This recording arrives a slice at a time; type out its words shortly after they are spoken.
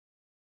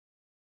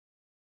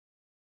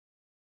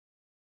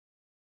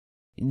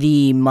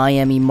the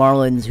Miami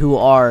Marlins, who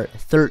are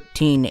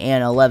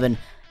 13-11,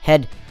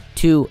 head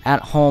to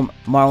at-home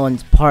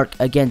Marlins Park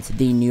against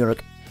the New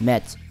York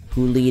Mets,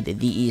 who lead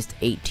the East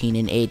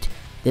 18-8.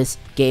 This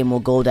game will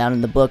go down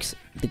in the books.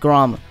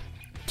 DeGrom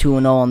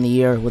 2-0 on the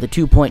year with a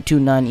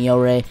 2.29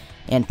 ERA,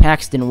 and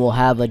Paxton will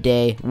have a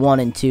day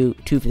 1-2,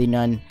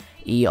 2.59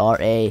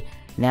 ERA.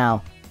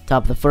 Now,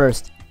 top of the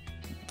first,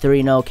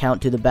 3-0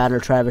 count to the batter,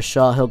 Travis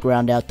Shaw. He'll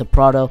ground out to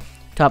Prado.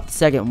 Top of the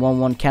second,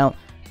 1-1 count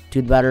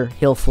to the batter.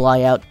 He'll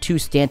fly out to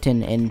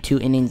Stanton in 2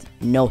 innings,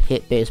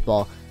 no-hit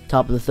baseball.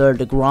 Top of the third,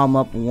 DeGrom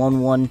up,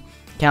 1-1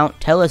 count.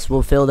 Tellis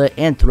will field it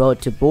and throw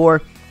it to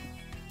Bohr,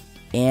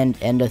 and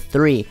end of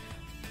 3.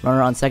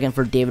 Runner on second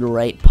for David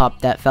Wright. Pop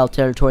that foul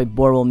territory.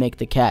 Bohr will make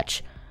the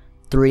catch.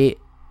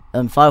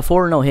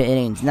 4 no-hit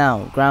innings.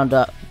 Now, ground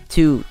up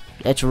to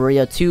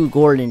Echeverria, to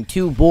Gordon,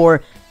 to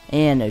Bohr,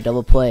 and a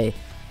double play.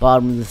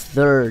 Bottom of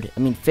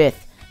the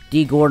fifth.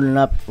 D. Gordon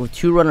up with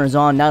 2 runners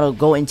on. Now it'll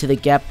go into the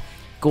gap.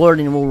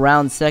 Gordon will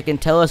round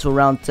second. Tellis will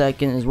round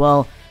second as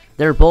well.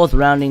 They're both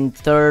rounding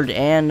third,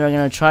 and they're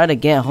going to try to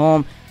get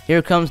home.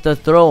 Here comes the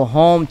throw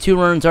home. 2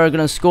 runs are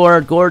going to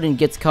score. Gordon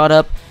gets caught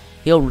up.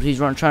 He's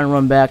trying to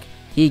run back.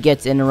 He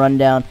gets in a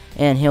rundown,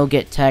 and he'll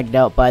get tagged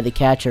out by the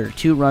catcher.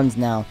 2 runs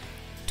now.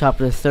 Top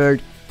of the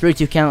third,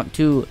 3-2 count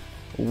to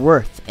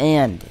Worth,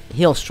 and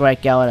he'll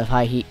strike out of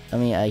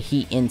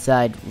heat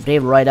inside.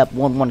 David Wright up,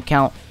 1-1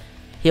 count.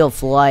 He'll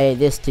fly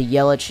this to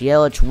Yelich.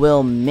 Yelich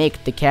will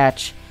make the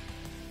catch,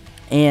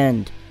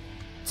 and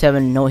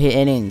 7 no-hit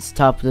innings.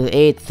 Top of the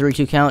 8th,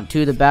 3-2 count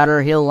to the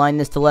batter. He'll line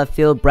this to left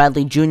field.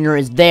 Bradley Jr.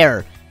 is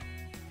there.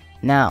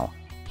 Now,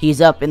 he's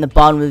up in the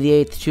bottom of the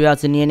 8th, 2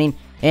 outs in the inning.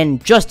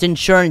 And just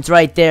insurance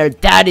right there.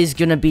 That is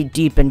going to be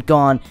deep and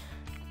gone.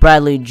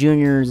 Bradley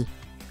Jr.'s,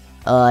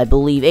 I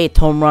believe, 8th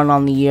home run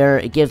on the year.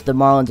 It gives the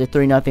Marlins a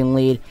 3-0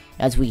 lead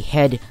as we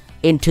head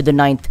into the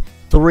 9th.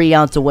 3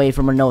 outs away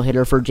from a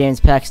no-hitter for James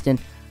Paxton.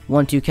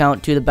 1-2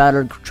 count to the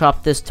batter.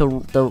 Drop this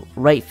to the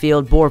right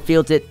field. Bohr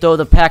fields it. Throw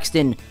to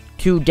Paxton.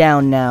 2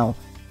 down now.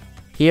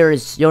 Here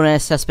is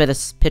Jonas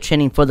Cespedes pitch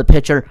hitting for the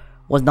pitcher.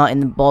 Was not in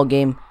the ball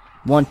game.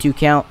 1-2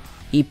 count.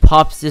 He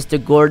pops this to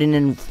Gordon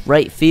in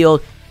right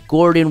field.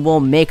 Gordon will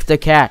make the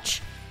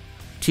catch.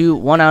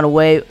 1 out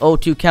away,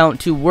 0-2 count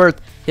to Worth.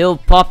 He'll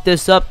pop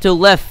this up to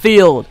left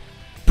field.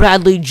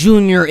 Bradley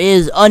Jr.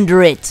 is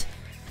under it.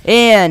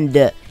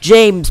 And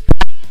James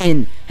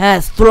Paxton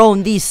has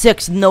thrown the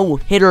 6th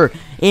no-hitter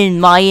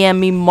in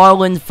Miami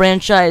Marlins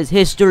franchise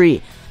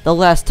history. The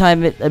last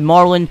time a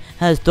Marlin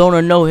has thrown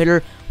a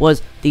no-hitter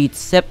was the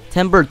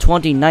September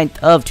 29th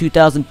of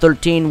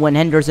 2013 when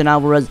Henderson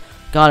Alvarez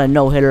got a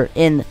no-hitter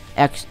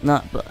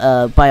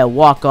by a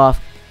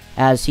walk-off,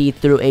 as he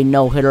threw a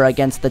no-hitter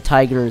against the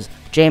Tigers.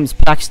 James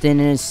Paxton,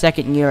 in his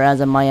 2nd year as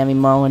a Miami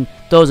Marlin,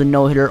 throws a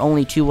no-hitter,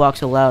 only 2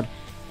 walks allowed,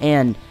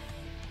 and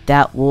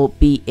that will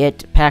be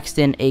it.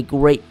 Paxton, a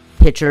great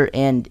pitcher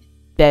and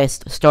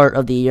best start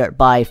of the year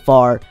by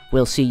far.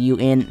 We'll see you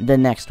in the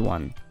next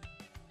one.